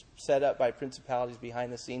schemes, it's set up by principalities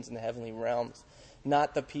behind the scenes in the heavenly realms.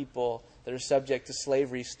 Not the people that are subject to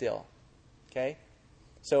slavery still. Okay?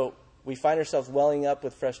 So we find ourselves welling up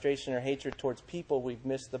with frustration or hatred towards people. We've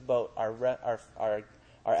missed the boat. Our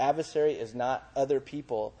adversary is not other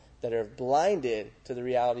people that are blinded to the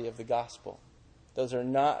reality of the gospel. Those are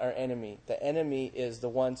not our enemy. The enemy is the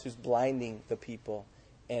ones who's blinding the people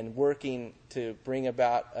and working to bring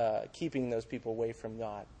about keeping those people away from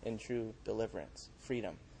God in true deliverance,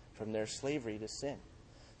 freedom from their slavery to sin.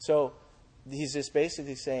 So he's just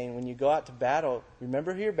basically saying, when you go out to battle,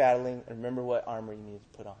 remember who you're battling and remember what armor you need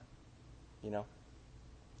to put on.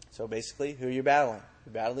 So basically, who are you battling?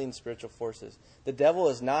 You're battling spiritual forces. The devil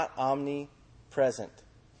is not omnipresent.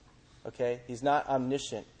 Okay? He's not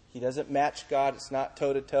omniscient. He doesn't match God. It's not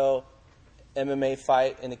toe-to-toe MMA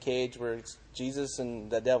fight in a cage where it's Jesus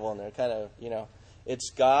and the devil, and they're kind of, It's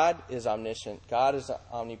God is omniscient. God is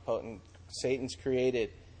omnipotent. Satan's created.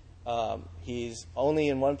 He's only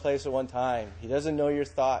in one place at one time. He doesn't know your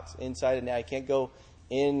thoughts inside and out. He can't go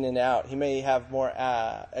in and out. He may have more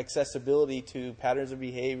accessibility to patterns of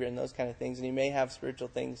behavior and those kind of things, and he may have spiritual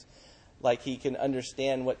things like he can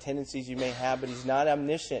understand what tendencies you may have, but he's not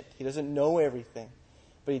omniscient. He doesn't know everything.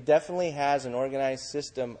 But he definitely has an organized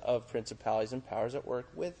system of principalities and powers at work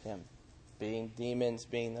with him, being demons,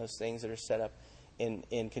 being those things that are set up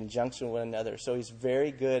in conjunction with one another. So he's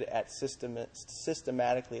very good at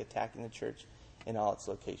systematically attacking the church in all its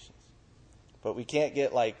locations. But we can't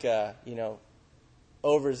get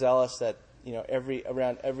overzealous that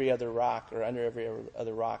around every other rock or under every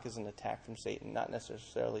other rock is an attack from Satan. Not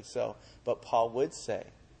necessarily so. But Paul would say,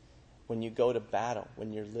 when you go to battle,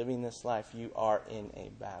 when you're living this life, you are in a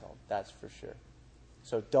battle. That's for sure.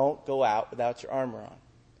 So don't go out without your armor on.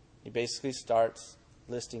 He basically starts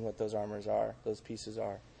listing what those armors are, those pieces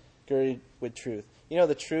are. Girded with truth. You know,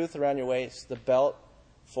 the truth around your waist, the belt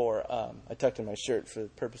for, I tucked in my shirt for the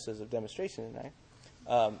purposes of demonstration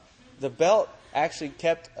tonight. The belt actually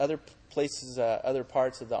kept other places, other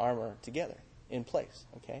parts of the armor together, in place,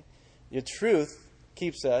 okay? Your truth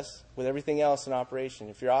keeps us with everything else in operation.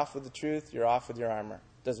 If you're off with the truth, you're off with your armor.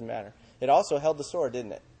 Doesn't matter. It also held the sword,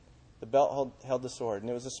 didn't it? The belt held the sword. And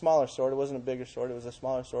it was a smaller sword. It wasn't a bigger sword. It was a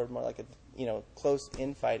smaller sword, more like a, close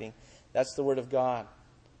infighting. That's the word of God.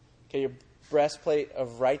 Okay, your breastplate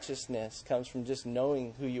of righteousness comes from just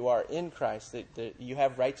knowing who you are in Christ. That you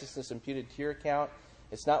have righteousness imputed to your account.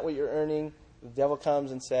 It's not what you're earning. The devil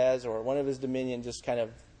comes and says, or one of his dominion just kind of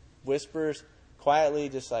whispers quietly,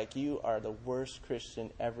 just like, you are the worst Christian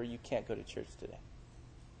ever. You can't go to church today.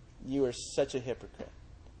 You are such a hypocrite.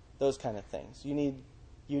 Those kind of things. You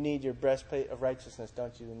need your breastplate of righteousness,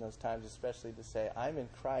 don't you, in those times, especially to say, I'm in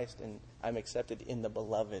Christ and I'm accepted in the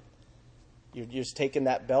beloved. You're just taking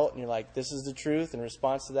that belt and you're like, this is the truth in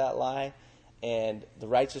response to that lie. And the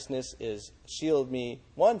righteousness is shield me,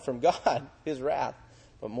 one, from God, his wrath,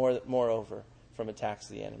 but moreover, from attacks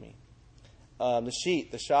of the enemy. The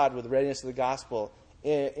sheet, the shod with the readiness of the gospel.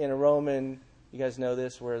 In a Roman, you guys know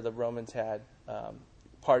this, where the Romans had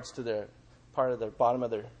part of the bottom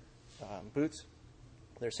of their boots,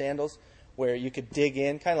 their sandals, where you could dig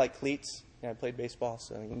in, kind of like cleats. I played baseball,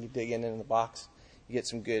 so you can dig in the box. You get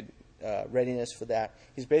some good readiness for that.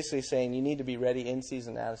 He's basically saying you need to be ready in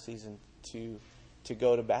season, out of season to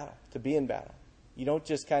go to battle, to be in battle. You don't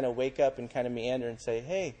just kind of wake up and kind of meander and say,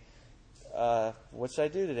 hey, what should I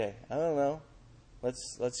do today? I don't know.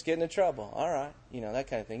 Let's get into trouble. All right. That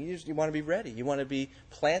kind of thing. You want to be ready. You want to be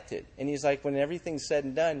planted. And he's like, when everything's said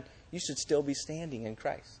and done, you should still be standing in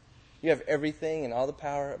Christ. You have everything and all the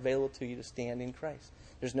power available to you to stand in Christ.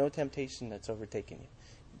 There's no temptation that's overtaken you.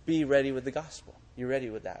 Be ready with the gospel. You're ready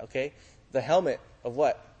with that, okay? The helmet of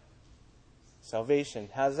what? Salvation.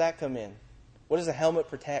 How does that come in? What does the helmet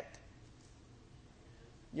protect?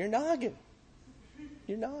 Your noggin.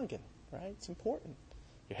 Your noggin, right? It's important.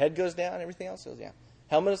 Your head goes down, everything else goes down.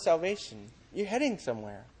 Helmet of salvation. You're heading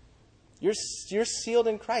somewhere. You're sealed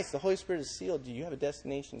in Christ. The Holy Spirit has sealed you. You have a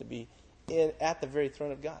destination to be at the very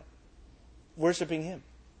throne of God, worshiping him.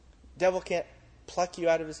 Devil can't pluck you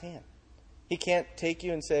out of his hand. He can't take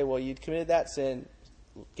you and say, well, you committed that sin,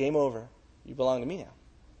 game over, you belong to me now.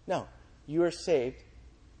 No, you are saved,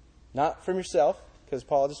 not from yourself, because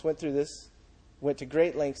Paul just went through this, went to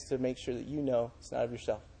great lengths to make sure that you know it's not of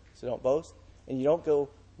yourself. So don't boast, and you don't go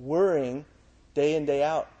worrying day in, day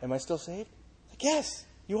out, am I still saved? Like, yes,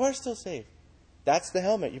 you are still saved. That's the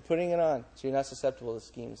helmet. You're putting it on, so you're not susceptible to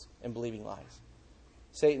schemes and believing lies.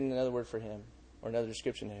 Satan, another word for him, or another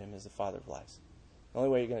description of him, is the father of lies. The only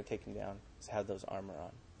way you're going to take him down is have those armor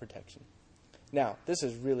on, protection. Now, this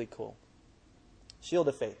is really cool. Shield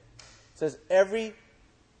of faith. It says every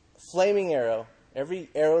flaming arrow, every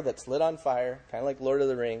arrow that's lit on fire, kind of like Lord of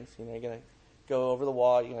the Rings, you're going to go over the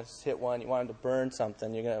wall, you're going to hit one, you want it to burn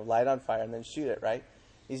something, you're going to light on fire and then shoot it, right?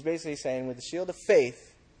 He's basically saying with the shield of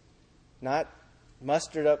faith, not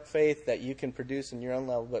mustered up faith that you can produce in your own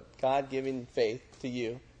level, but God-given faith to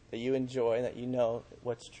you that you enjoy, that you know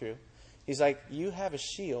what's true. He's like, you have a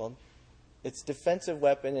shield. It's a defensive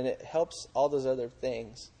weapon, and it helps all those other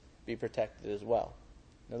things be protected as well.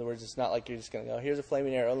 In other words, it's not like you're just going to go, here's a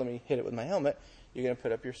flaming arrow, let me hit it with my helmet. You're going to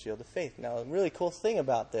put up your shield of faith. Now, the really cool thing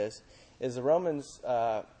about this is the Romans,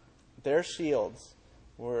 their shields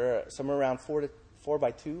were somewhere around 4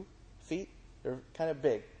 by 2 feet. They're kind of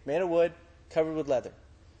big, made of wood, covered with leather.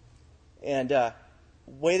 And the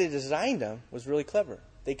way they designed them was really clever.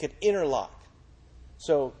 They could interlock.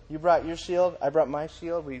 So you brought your shield, I brought my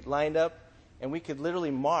shield, we lined up, and we could literally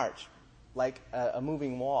march like a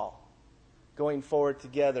moving wall, going forward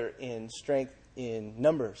together in strength, in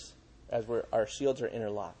numbers, as our shields are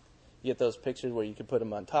interlocked. You get those pictures where you could put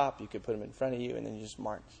them on top, you could put them in front of you, and then you just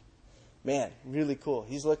march. Man, really cool.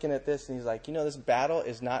 He's looking at this, and he's like, this battle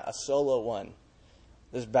is not a solo one.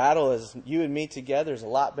 This battle is you and me together is a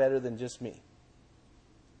lot better than just me.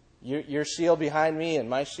 Your shield behind me and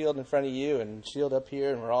my shield in front of you and shield up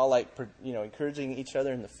here, and we're all like, encouraging each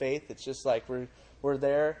other in the faith. It's just like we're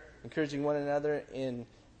there encouraging one another in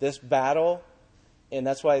this battle. And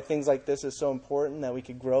that's why things like this is so important, that we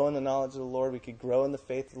could grow in the knowledge of the Lord, we could grow in the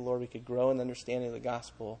faith of the Lord, we could grow in the understanding of the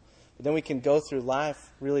gospel. But then we can go through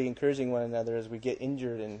life really encouraging one another as we get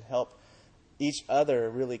injured and help each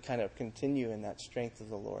other really kind of continue in that strength of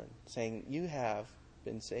the Lord, saying, you have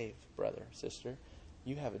been saved, brother, sister.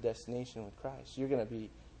 You have a destination with Christ. You're going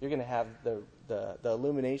to have the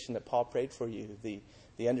illumination that Paul prayed for you, the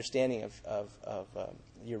the understanding of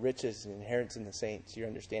your riches and inheritance in the saints, your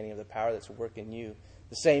understanding of the power that's at work in you,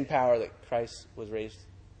 the same power that Christ was raised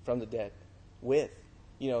from the dead with.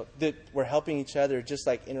 That we're helping each other just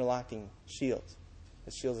like interlocking shields.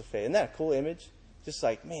 The shields of faith. Isn't that a cool image? Just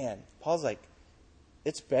like, man, Paul's like,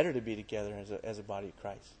 it's better to be together as a body of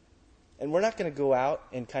Christ. And we're not going to go out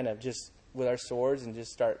and kind of just with our swords and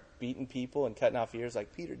just start beating people and cutting off ears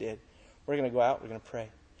like Peter did. We're going to go out, we're going to pray.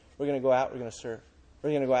 We're going to go out, we're going to serve.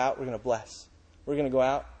 We're going to go out, we're going to bless. We're going to go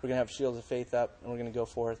out, we're going to have shields of faith up, and we're going to go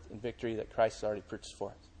forth in victory that Christ has already purchased for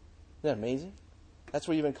us. Isn't that amazing? That's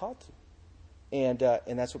what you've been called to. And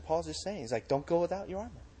that's what Paul's just saying. He's like, don't go without your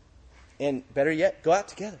armor. And better yet, go out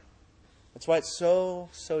together. That's why it's so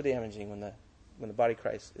damaging when the body of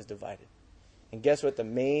Christ is divided. And guess what the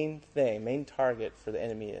main target for the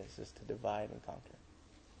enemy is to divide and conquer.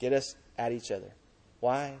 Get us at each other.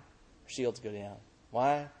 Why? Shields go down.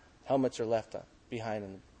 Why? Helmets are left behind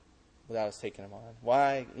them without us taking them on.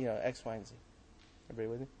 Why? X, Y, and Z. Everybody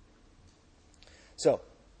with me? So,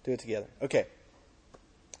 do it together. Okay.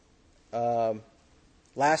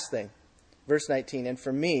 Last thing. Verse 19. And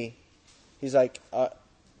for me, he's like,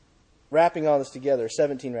 wrapping all this together,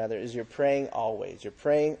 17 rather, is you're praying always. You're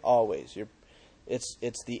praying always.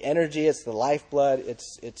 It's the energy, it's the lifeblood,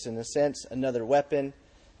 it's in a sense another weapon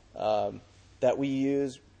that we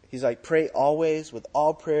use. He's like, pray always with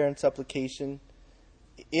all prayer and supplication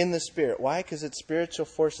in the Spirit. Why? Because it's spiritual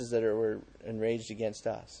forces that were enraged against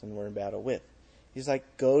us and we're in battle with. He's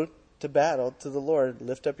like, go to battle to the Lord,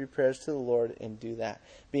 lift up your prayers to the Lord and do that.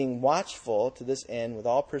 Being watchful to this end with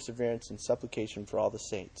all perseverance and supplication for all the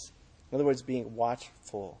saints. In other words, being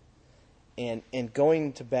watchful and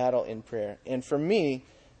going to battle in prayer. And for me,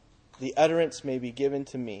 the utterance may be given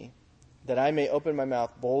to me that I may open my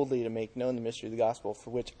mouth boldly to make known the mystery of the gospel,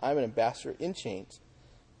 for which I'm an ambassador in chains,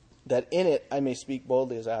 that in it I may speak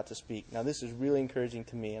boldly as I ought to speak. Now this is really encouraging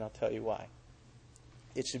to me, and I'll tell you why.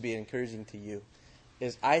 It should be encouraging to you.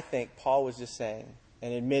 Is I think Paul was just saying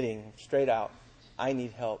and admitting straight out, I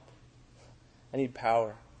need help. I need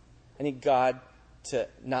power. I need God to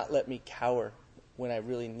not let me cower when I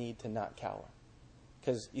really need to not cower.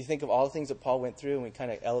 Because you think of all the things that Paul went through, and we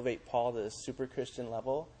kind of elevate Paul to this super Christian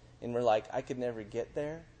level, and we're like, I could never get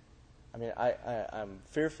there. I mean, I'm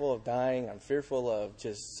fearful of dying. I'm fearful of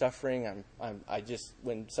just suffering. I just,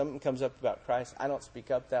 when something comes up about Christ, I don't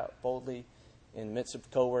speak up that boldly in the midst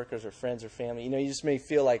of coworkers or friends or family. You just may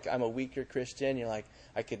feel like I'm a weaker Christian. You're like,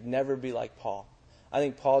 I could never be like Paul. I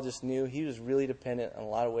think Paul just knew he was really dependent in a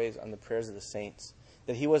lot of ways on the prayers of the saints.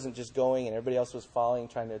 That he wasn't just going and everybody else was following,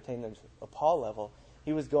 trying to attain a Paul level.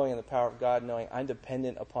 He was going in the power of God, knowing I'm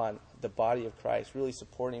dependent upon the body of Christ, really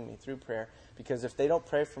supporting me through prayer. Because if they don't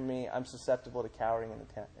pray for me, I'm susceptible to cowering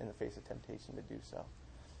in the face of temptation to do so.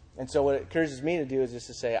 And so what it encourages me to do is just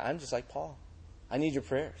to say, I'm just like Paul. I need your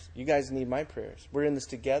prayers. You guys need my prayers. We're in this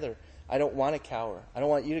together. I don't want to cower. I don't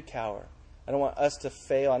want you to cower. I don't want us to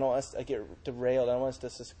fail. I don't want us to get derailed. I don't want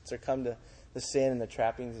us to succumb to the sin and the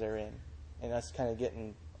trappings they're in. And us kind of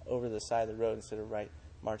getting over the side of the road instead of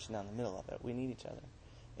marching down the middle of it. We need each other.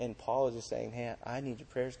 And Paul is just saying, hey, I need your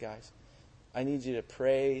prayers, guys. I need you to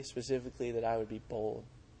pray specifically that I would be bold.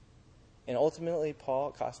 And ultimately, Paul,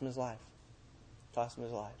 it cost him his life. It cost him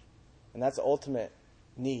his life. And that's the ultimate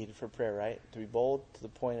need for prayer, right? To be bold to the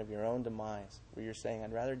point of your own demise, where you're saying,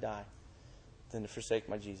 I'd rather die than to forsake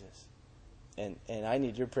my Jesus. And I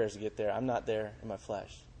need your prayers to get there. I'm not there in my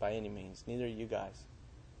flesh by any means. Neither are you guys.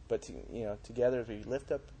 But together, if we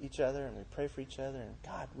lift up each other and we pray for each other, and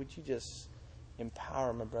God, would you just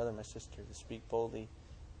empower my brother, my sister to speak boldly,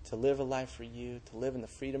 to live a life for you, to live in the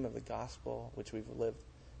freedom of the gospel, which we've lived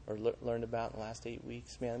or learned about in the last 8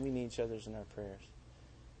 weeks. Man, we need each other in our prayers.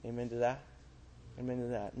 Amen to that? Amen to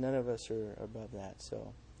that. None of us are above that.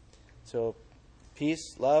 So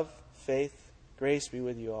peace, love, faith, grace be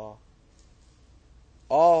with you all.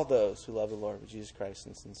 All those who love the Lord with Jesus Christ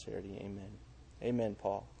in sincerity. Amen. Amen,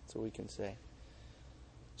 Paul. That's what we can say.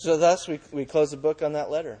 So thus, we close the book on that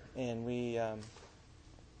letter. And we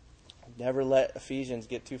never let Ephesians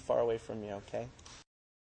get too far away from you, okay?